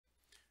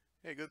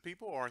Hey, good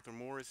people, Arthur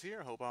Morris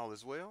here. Hope all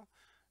is well.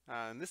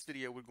 In this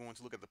video, we're going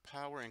to look at the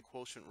power and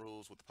quotient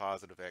rules with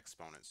positive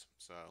exponents.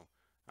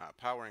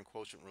 Power and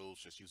quotient rules,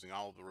 just using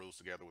all of the rules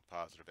together with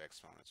positive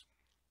exponents.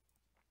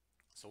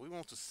 So we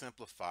want to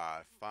simplify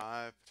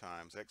 5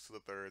 times x to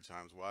the third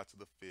times y to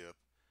the fifth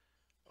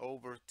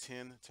over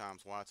 10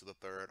 times y to the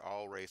third,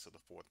 all raised to the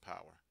fourth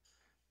power.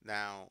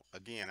 Now,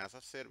 again, as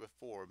I've said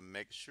before,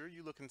 make sure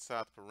you look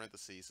inside the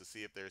parentheses to see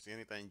if there's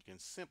anything you can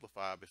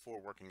simplify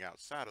before working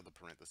outside of the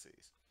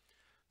parentheses.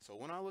 So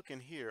when I look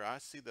in here, I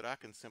see that I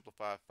can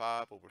simplify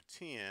 5 over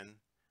 10,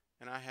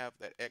 and I have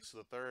that x to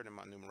the third in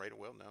my numerator.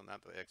 Well, no,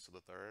 not the x to the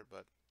third,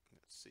 but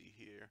let's see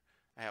here.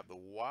 I have the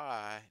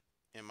y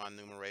in my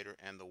numerator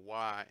and the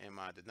y in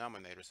my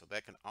denominator, so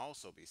that can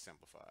also be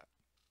simplified.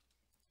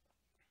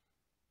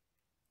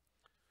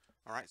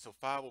 All right, so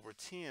 5 over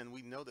 10,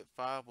 we know that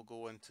 5 will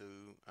go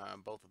into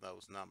both of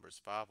those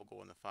numbers. 5 will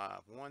go into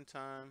 5 one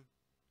time,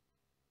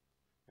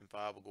 and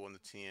 5 will go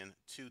into 10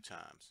 two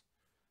times.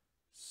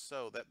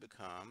 So that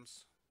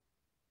becomes,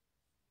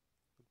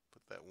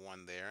 put that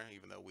 1 there,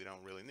 even though we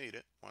don't really need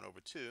it, 1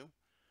 over 2.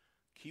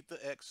 Keep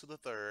the x to the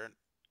third.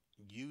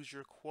 Use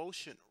your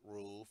quotient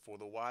rule for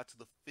the y to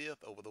the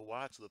fifth over the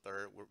y to the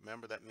third.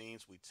 Remember, that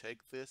means we take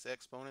this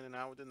exponent in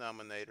our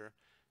denominator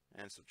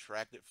and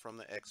subtract it from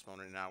the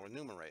exponent in our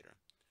numerator.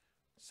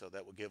 So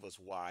that will give us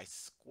y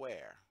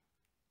squared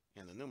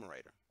in the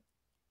numerator.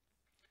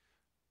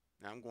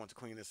 Now I'm going to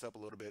clean this up a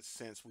little bit.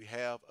 Since we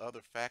have other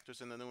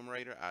factors in the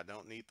numerator, I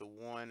don't need the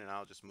 1, and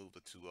I'll just move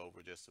the 2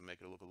 over just to make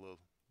it look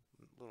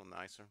a little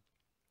nicer.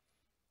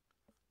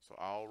 So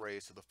all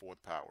raised to the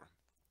fourth power.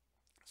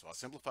 So I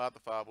simplified the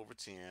 5 over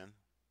 10.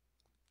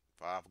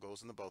 5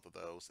 goes into both of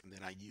those, and then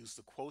I use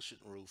the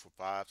quotient rule for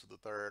 5 to the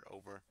third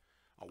over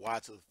y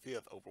to the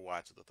fifth over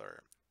y to the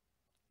third.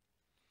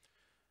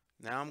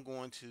 Now I'm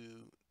going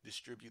to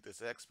distribute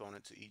this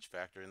exponent to each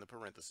factor in the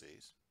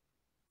parentheses.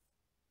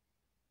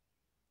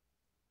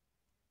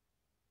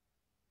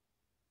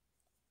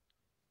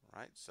 All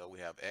right, so we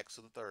have x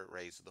to the third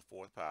raised to the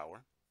fourth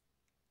power,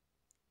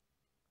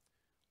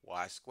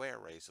 y squared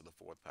raised to the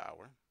fourth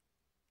power,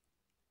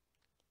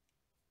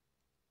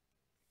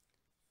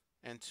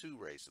 and 2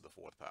 raised to the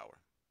fourth power.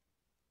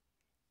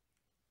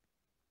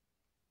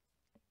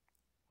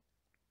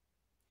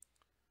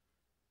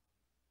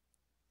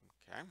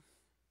 Okay,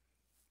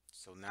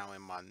 so now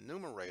in my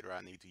numerator,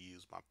 I need to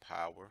use my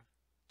power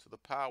to the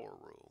power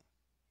rule.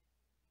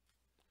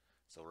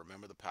 So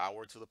remember, the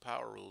power to the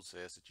power rule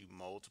says that you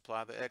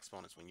multiply the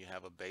exponents. When you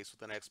have a base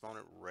with an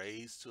exponent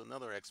raised to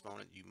another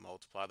exponent, you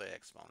multiply the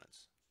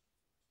exponents.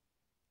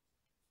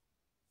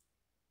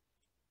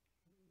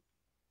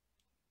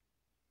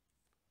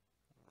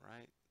 All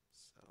right,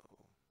 so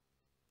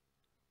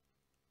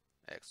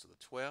x to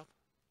the 12th,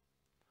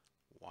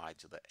 y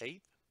to the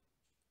 8th,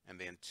 and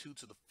then 2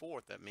 to the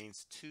 4th. That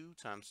means 2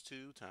 times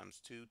 2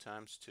 times 2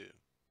 times 2,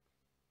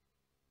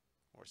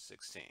 or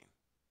 16.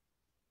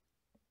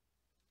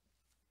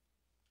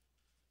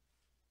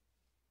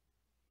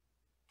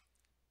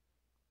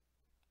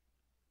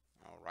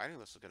 All righty,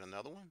 let's look at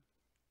another one.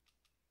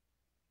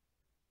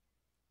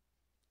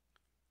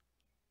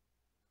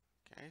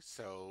 Okay,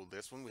 so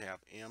this one we have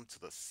m to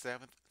the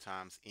 7th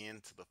times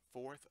n to the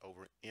 4th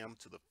over m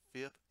to the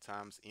 5th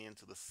times n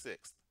to the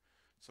 6th.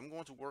 So I'm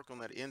going to work on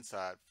that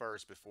inside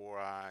first before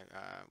I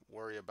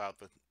worry about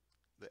the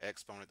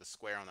exponent, the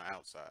square on the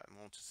outside. I'm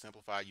going to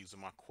simplify using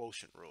my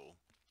quotient rule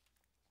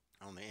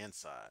on the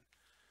inside.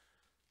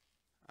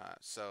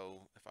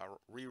 So if I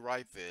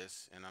rewrite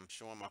this and I'm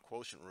showing my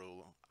quotient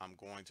rule, I'm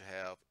going to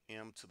have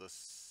m to the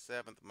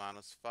 7th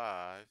minus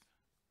 5,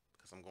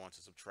 because I'm going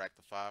to subtract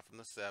the 5 from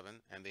the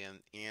 7, and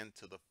then n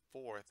to the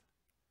 4th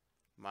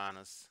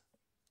minus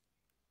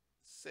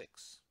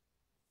 6.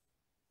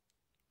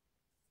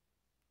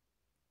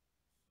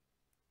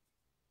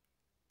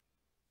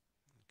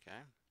 Okay.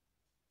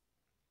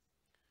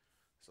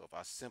 So if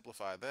I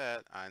simplify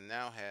that, I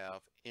now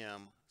have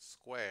m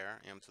squared,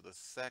 m to the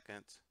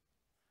 2nd,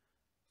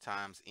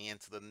 times n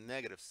to the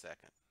negative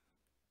 2nd.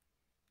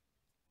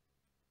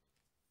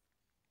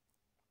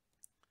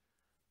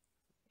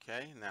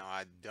 Okay, now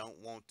I don't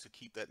want to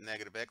keep that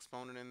negative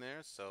exponent in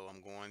there, so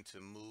I'm going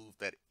to move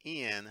that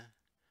n,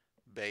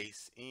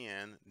 base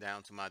n,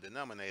 down to my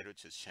denominator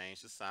to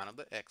change the sign of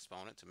the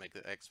exponent to make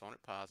the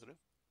exponent positive.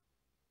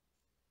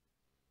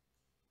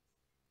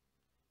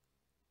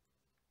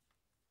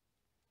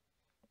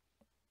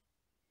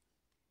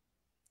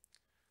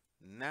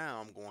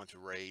 Now I'm going to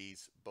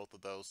raise both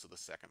of those to the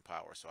second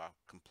power. So I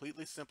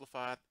completely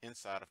simplified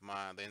inside of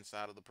the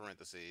inside of the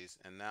parentheses,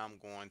 and now I'm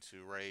going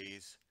to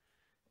raise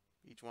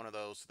each one of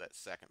those to that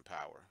second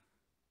power.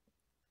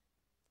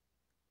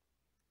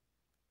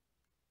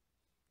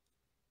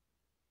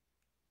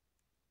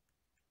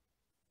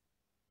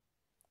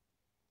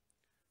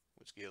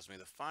 Which gives me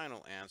the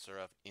final answer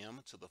of m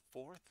to the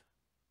 4th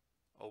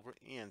over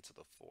n to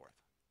the 4th.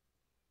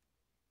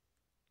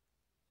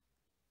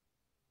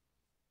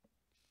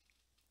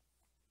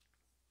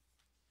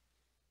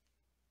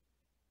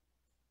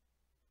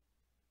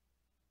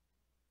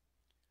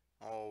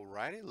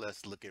 Alrighty,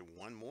 let's look at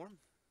one more.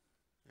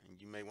 And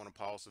you may want to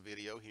pause the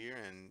video here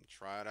and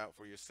try it out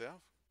for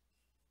yourself.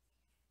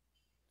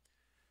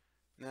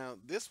 Now,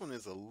 this one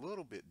is a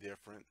little bit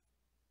different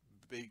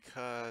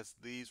because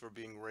these were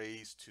being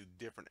raised to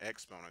different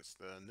exponents.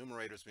 The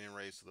numerator is being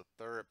raised to the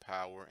third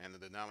power and the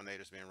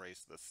denominator is being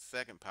raised to the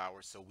second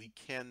power. So we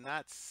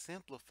cannot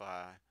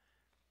simplify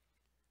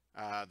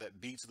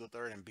that b to the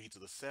third and b to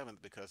the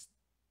seventh because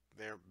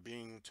they're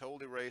being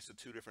totally raised to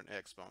two different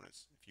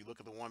exponents. If you look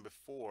at the one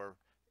before,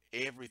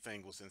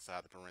 everything was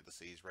inside the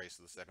parentheses raised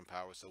to the second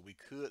power, so we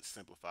could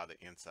simplify the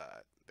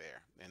inside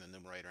there in the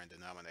numerator and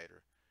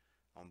denominator.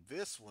 On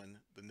this one,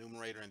 the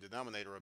numerator and denominator are